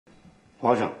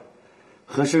皇上，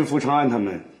和珅、福长安他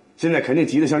们现在肯定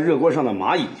急得像热锅上的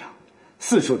蚂蚁一样，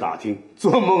四处打听，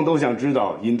做梦都想知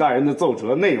道尹大人的奏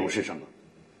折内容是什么。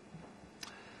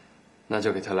那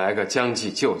就给他来个将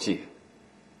计就计，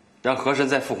让和珅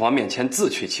在父皇面前自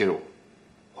取其辱。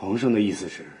皇上的意思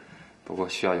是？不过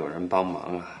需要有人帮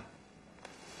忙啊。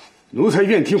奴才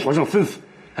愿听皇上吩咐。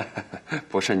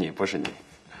不是你，不是你。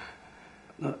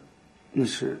那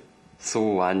是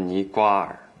苏完尼瓜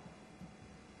尔。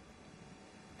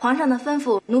皇上的吩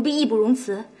咐，奴婢义不容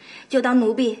辞，就当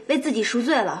奴婢为自己赎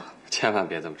罪了。千万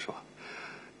别这么说，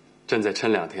朕再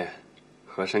抻2天，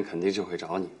和珅肯定就会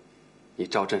找你，你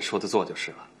照朕说的做就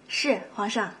是了。是，皇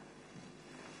上。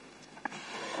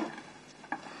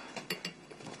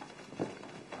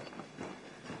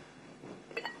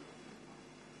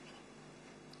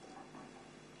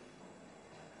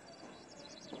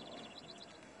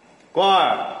官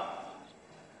儿，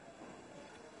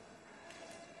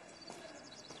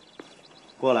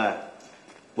过来，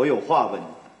我有话问你。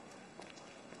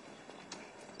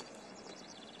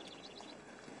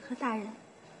何大人，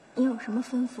你有什么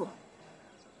吩咐？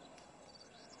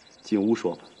进屋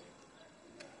说吧。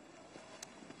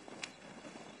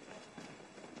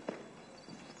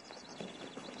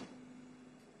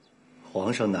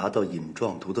皇上拿到尹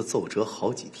壮图的奏折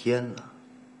好几天了，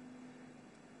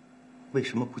为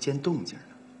什么不见动静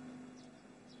呢？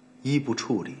一不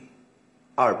处理，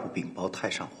二不禀报太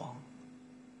上皇。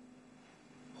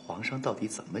皇上到底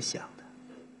怎么想的？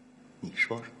你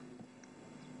说说。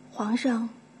皇上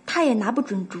他也拿不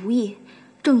准主意，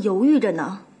正犹豫着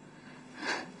呢。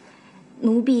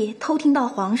奴婢偷听到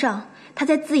皇上他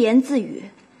在自言自语，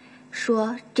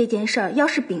说这件事儿要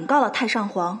是禀告了太上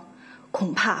皇，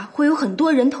恐怕会有很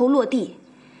多人头落地。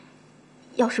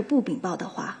要是不禀报的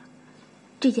话，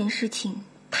这件事情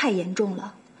太严重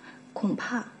了，恐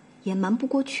怕也瞒不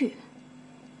过去。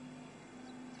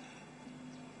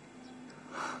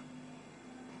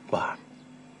婉儿，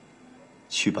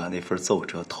去把那份奏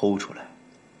折偷出来，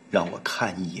让我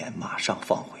看一眼，马上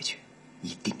放回去，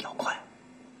一定要快。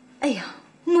哎呀，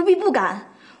奴婢不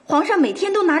敢，皇上每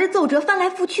天都拿着奏折翻来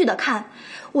覆去的看，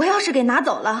我要是给拿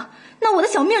走了，那我的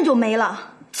小命就没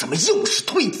了。怎么又是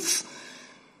推辞？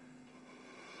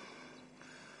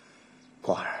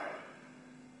婉儿，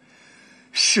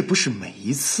是不是每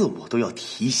一次我都要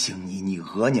提醒你，你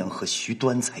额娘和徐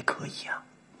端才可以啊？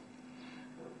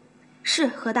是，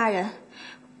何大人，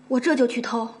我这就去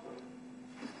偷。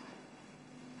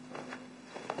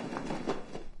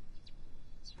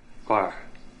官儿，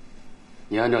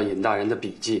你按照尹大人的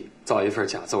笔记造一份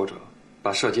假奏折，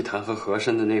把涉及弹劾和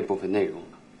珅的那部分内容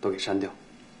都给删掉。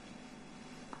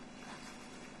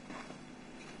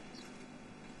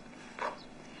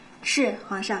是，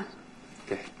皇上。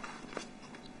给，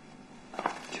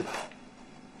去吧。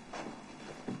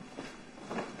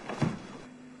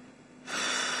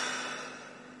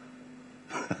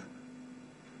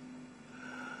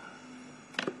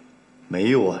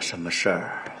没有啊，什么事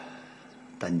儿？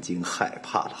担惊害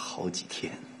怕了好几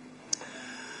天。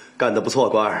干得不错，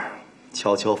官儿，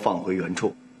悄悄放回原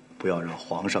处，不要让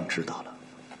皇上知道了。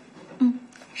嗯，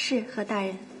是，何大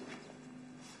人。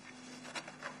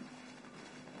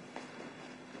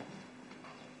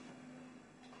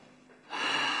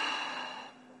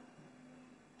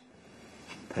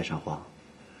太上皇，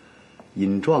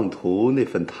尹壮图那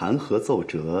份弹劾奏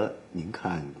折，您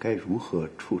看该如何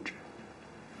处置？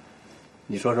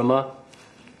你说什么？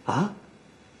啊，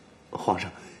皇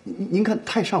上，您看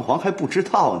太上皇还不知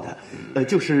道呢。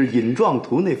就是尹壮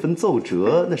图那份奏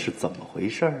折，那是怎么回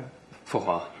事啊？父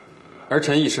皇，儿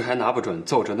臣一时还拿不准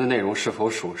奏折的内容是否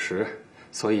属实，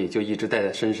所以就一直带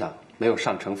在身上，没有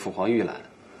上呈父皇预览。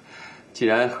既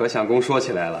然何相公说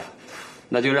起来了，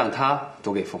那就让他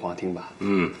读给父皇听吧。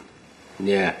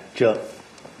念。这，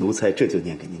奴才这就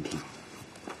念给您听。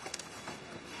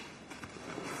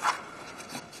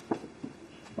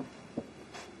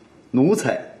奴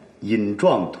才尹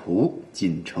壮图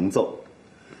谨呈奏：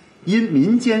因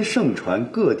民间盛传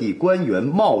各地官员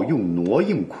冒用挪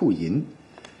用库银，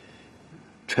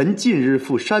臣近日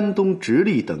赴山东直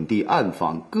隶等地暗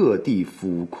访各地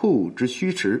府库之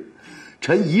虚实，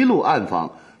臣一路暗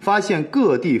访，发现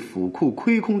各地府库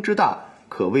亏空之大，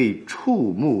可谓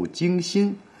触目惊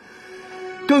心。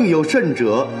更有甚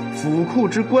者，府库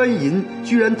之官银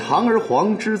居然堂而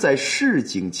皇之在市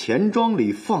井钱庄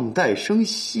里放贷生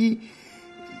息。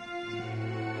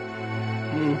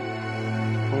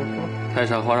太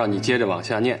上皇让你接着往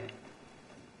下念。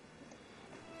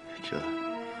这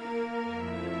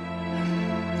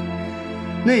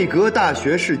内阁大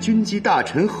学士军机大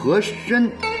臣和珅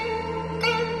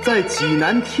在济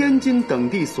南、天津等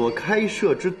地所开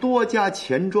设之多家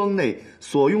钱庄内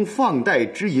所用放贷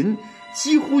之银，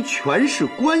几乎全是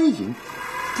官银。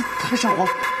太上皇，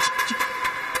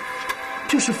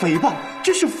这是诽谤，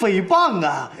这是诽谤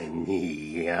啊！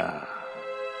你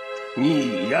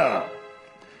呀，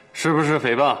是不是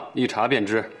诽谤？一查便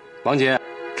知。王杰，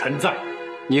臣在。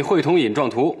你会同尹壮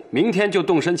图，明天就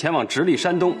动身前往直隶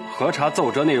山东核查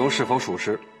奏折内容是否属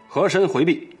实，和珅回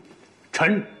避。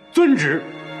臣遵旨。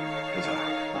刘全儿，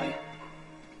马爷，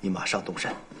你马上动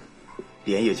身，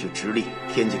连夜去直隶、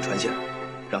天津传信，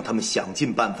让他们想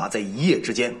尽办法，在一夜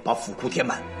之间把府库填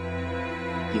满，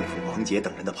应付王杰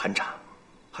等人的盘查。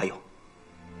还有，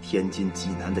天津、济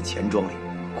南的钱庄里，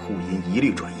库银一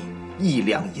律转移，1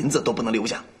两银子都不能留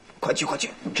下。快去，快去！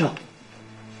这。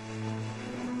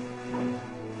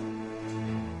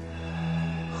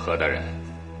何大人，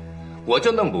我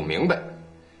就弄不明白，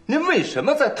您为什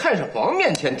么在太上皇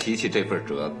面前提起这份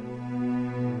折子？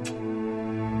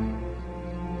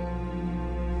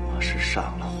我是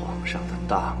上了皇上的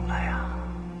当了呀。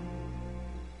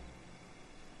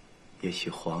也许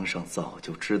皇上早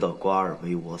就知道瓜儿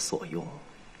为我所用，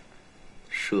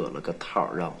设了个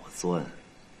套让我钻。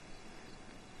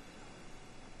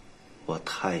我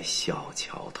太小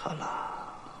瞧他了。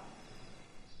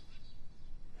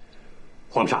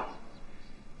皇上，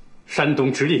山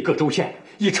东、直隶各州县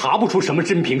已查不出什么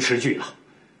真凭实据了。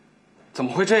怎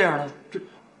么会这样呢？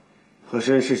和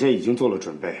珅事先已经做了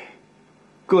准备，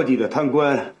各地的贪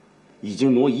官已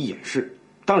经挪移掩饰，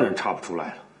当然查不出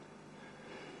来了。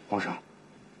皇上，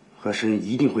和珅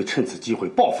一定会趁此机会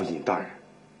报复尹大人，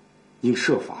应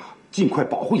设法尽快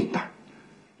保护尹大人。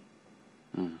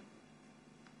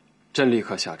朕立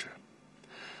刻下旨，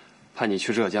派你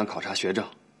去浙江考察学政，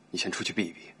你先出去避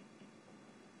一避。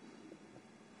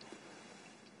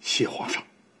谢皇上。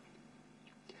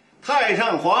太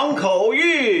上皇口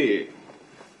谕：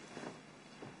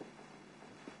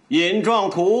尹壮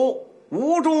图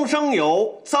无中生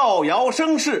有，造谣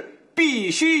生事，必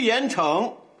须严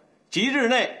惩。即日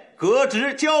内革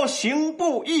职交刑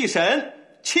部一审，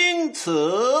钦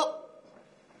此。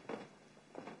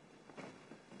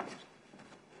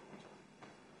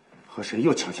和珅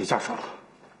又抢先下手了。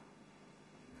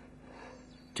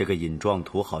这个尹壮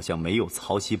图好像没有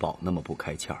曹锡宝那么不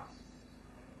开窍，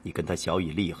你跟他小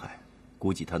以厉害，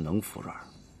估计他能服软。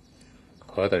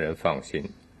何大人放心，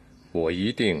我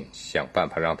一定想办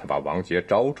法让他把王杰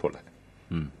招出来。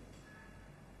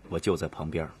我就在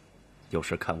旁边，有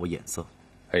事看我眼色。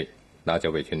嘿，那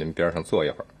就委屈您边上坐一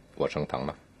会儿，我升堂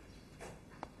了。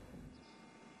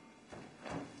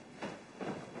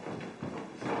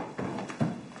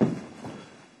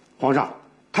皇上，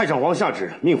太上皇下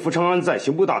旨命福长安在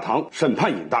刑部大堂审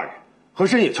判尹大人，和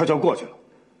珅也悄悄过去了，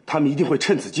他们一定会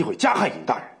趁此机会加害尹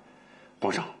大人。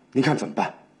皇上，您看怎么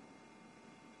办？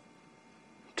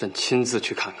朕亲自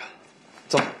去看看。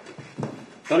走。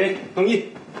等令，更衣。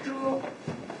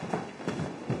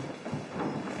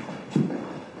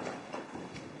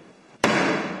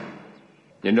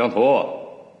尹正图，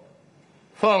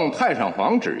奉太上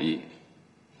皇旨意，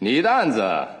你的案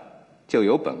子就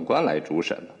由本官来主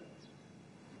审了。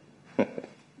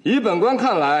以本官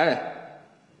看来，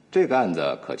这个案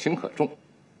子可轻可重，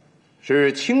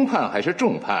是轻判还是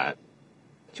重判，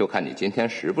就看你今天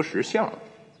识不识相了。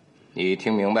你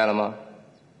听明白了吗？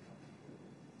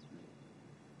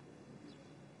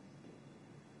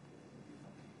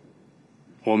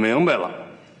我明白了。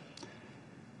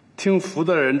听福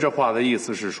大人这话的意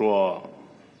思是说，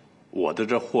我的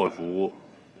这祸福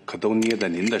可都捏在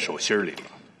您的手心里了。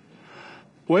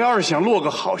我要是想落个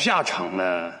好下场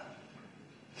呢，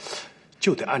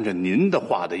就得按照您的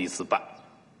话的意思办。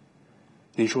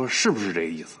您说是不是这个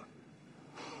意思？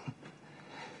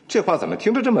这话怎么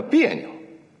听着这么别扭？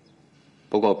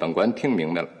不过本官听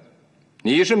明白了，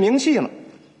你是明戏了。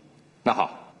那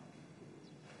好，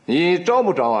你招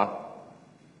不招啊？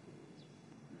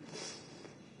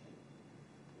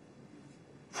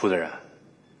福大人，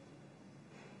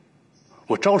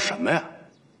我招什么呀？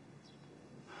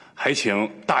还请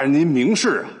大人您明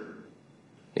示啊！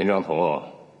尹正图，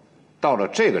到了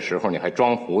这个时候你还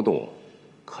装糊涂，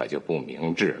可就不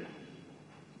明智了。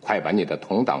快把你的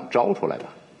同党招出来吧！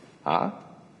啊，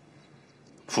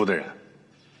福大人，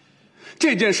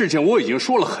这件事情我已经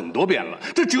说了很多遍了，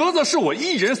这折子是我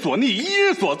一人所拟，一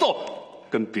人所奏，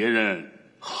跟别人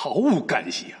毫无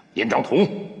干系啊！尹正图，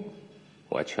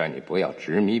我劝你不要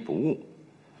执迷不悟，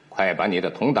快把你的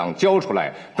同党交出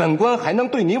来，本官还能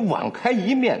对你网开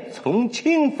一面，从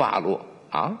轻发落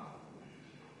啊！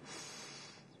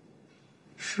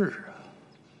是啊，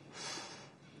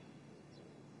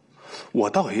我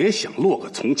倒也想落个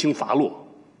从轻发落，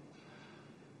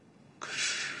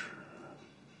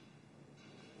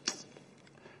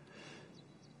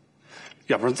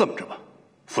要不然这么着吧，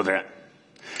负责人，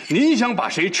您想把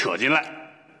谁扯进来，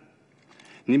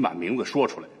您把名字说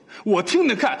出来，我听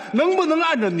听看能不能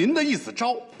按照您的意思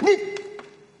招。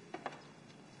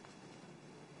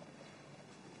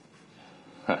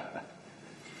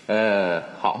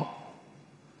好。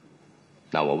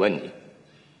那我问你，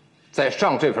在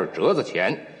上这份折子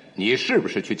前，你是不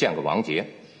是去见过王杰？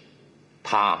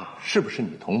他是不是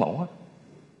你同谋啊？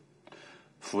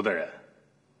福大人，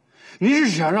您是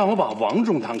想让我把王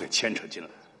中堂给牵扯进来？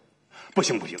不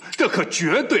行不行，这可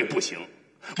绝对不行！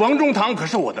王中堂可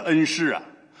是我的恩师啊，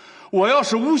我要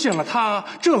是诬陷了他，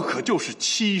这可就是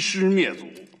欺师灭祖。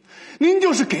您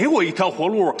就是给我一条活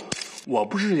路，我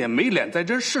不是也没脸在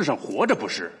这世上活着不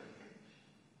是？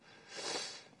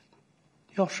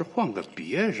要是换个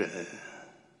别人，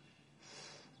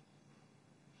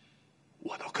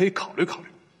我倒可以考虑考虑。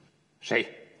谁？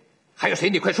还有谁？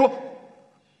你快说！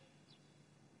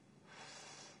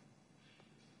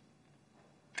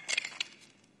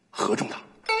何中堂，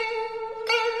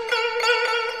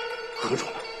何中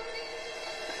堂，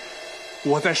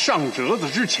我在上折子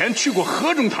之前去过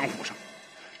何中堂府上，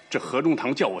这何中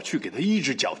堂叫我去给他医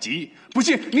治脚疾，不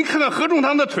信您看看何中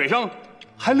堂的腿上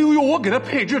还留有我给他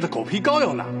配制的狗皮膏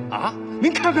药呢！啊，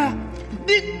您看看，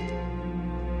您。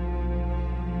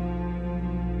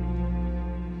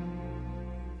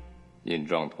尹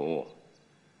壮图，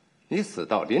你死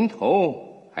到临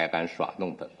头还敢耍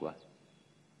弄本官？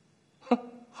哼，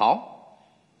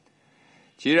好，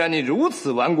既然你如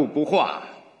此顽固不化，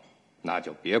那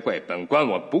就别怪本官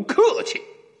我不客气。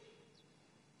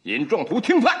尹壮图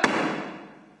听判，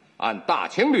按大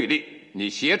清律例，你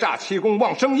挟诈欺公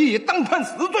妄生义，当判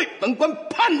死罪，本官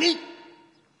判你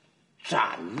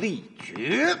斩立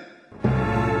决。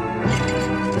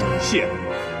谢了。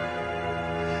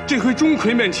这回钟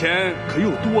馗面前可又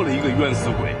多了一个冤死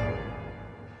鬼。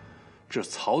这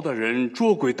曹大人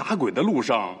捉鬼打鬼的路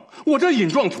上，我这尹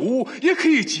壮图也可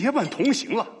以结伴同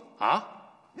行了啊！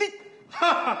你，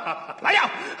哈哈哈！来呀，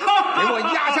给我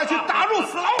压下去，打入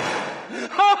死牢！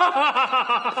哈哈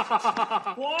哈哈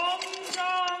哈！皇上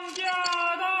驾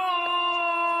到！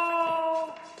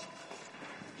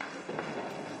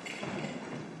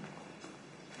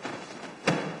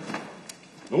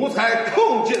奴才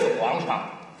叩见皇上。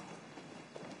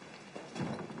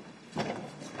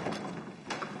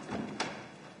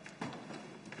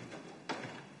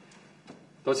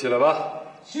都起来吧。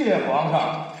谢皇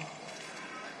上。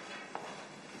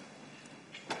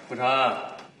富察，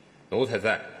奴才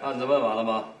在。案子问完了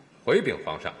吗？回禀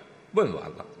皇上，问完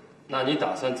了。那你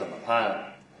打算怎么判啊？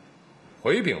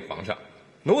回禀皇上，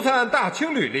奴才按大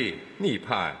清律例逆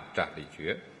判斩立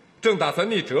决，正打算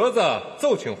逆折子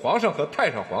奏请皇上和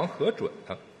太上皇核准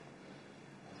呢。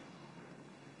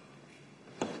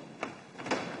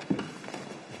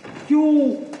哟，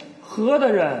何大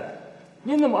人，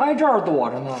您怎么挨这儿躲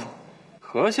着呢？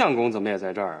何相公怎么也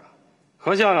在这儿啊？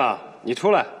何相啊，你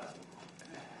出来！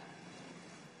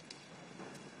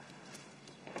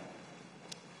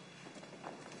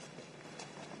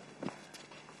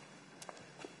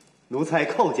奴才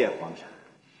叩见皇上。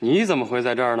你怎么会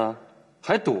在这儿呢？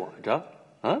还躲着？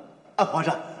皇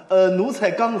上，奴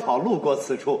才刚好路过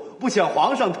此处，不想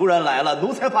皇上突然来了，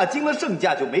奴才怕惊了圣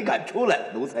驾，就没敢出来，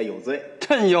奴才有罪。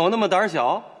朕有那么胆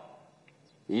小？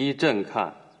依朕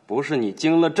看，不是你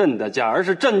惊了朕的驾，而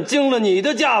是朕惊了你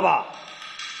的驾吧？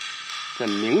朕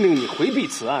明令你回避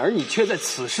此案，而你却在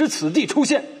此时此地出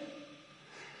现，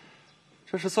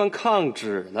这是算抗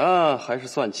旨呢，还是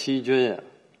算欺君呀？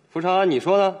福长安，你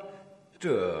说呢？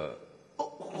这，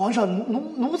皇上，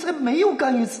奴才没有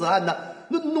干预此案呢，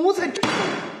奴才这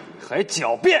还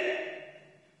狡辩！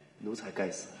奴才该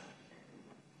死。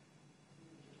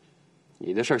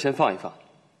你的事儿先放一放，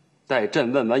待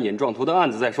朕问完尹壮图的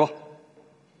案子再说。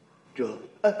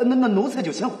那奴才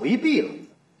就先回避了。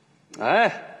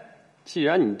哎，既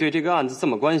然你对这个案子这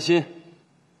么关心，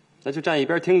那就站一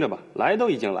边听着吧。来都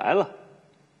已经来了。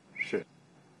是。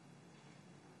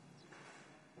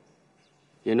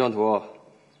尹壮图，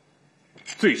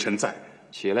罪臣在。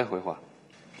起来回话。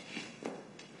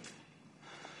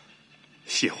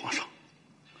谢皇上。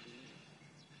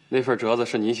那份折子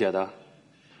是你写的？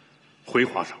回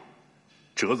皇上，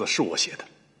折子是我写的。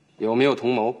有没有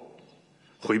同谋？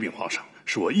回禀皇上，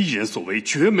是我一人所为，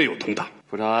绝没有同党。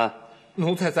傅长安，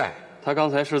奴才在。他刚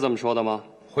才是这么说的吗？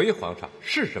回皇上，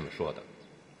是这么说的。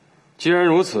既然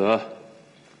如此，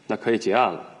那可以结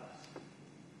案了。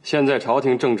现在朝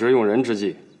廷正值用人之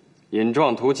际，尹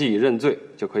壮图既已认罪，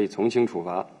就可以从轻处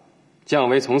罚，降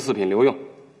为从四品留用。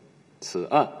此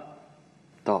案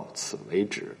到此为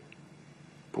止，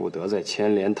不得再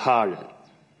牵连他人。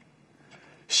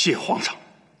谢皇上。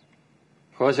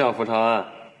何相府长安，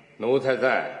奴才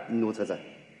在。奴才在。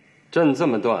朕这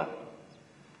么断，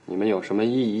你们有什么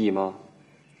异议吗？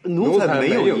奴才没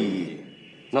有异议。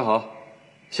那好，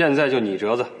现在就拟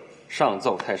折子，上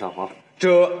奏太上皇。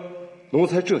奴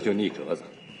才这就拟折子。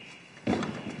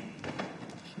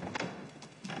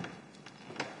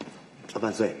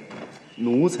万岁，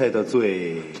奴才的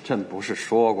罪，朕不是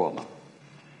说过吗？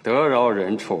得饶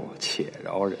人处且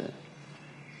饶人。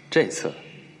这次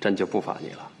朕就不罚你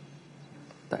了，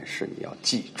但是你要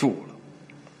记住了，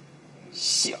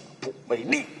下不为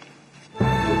例。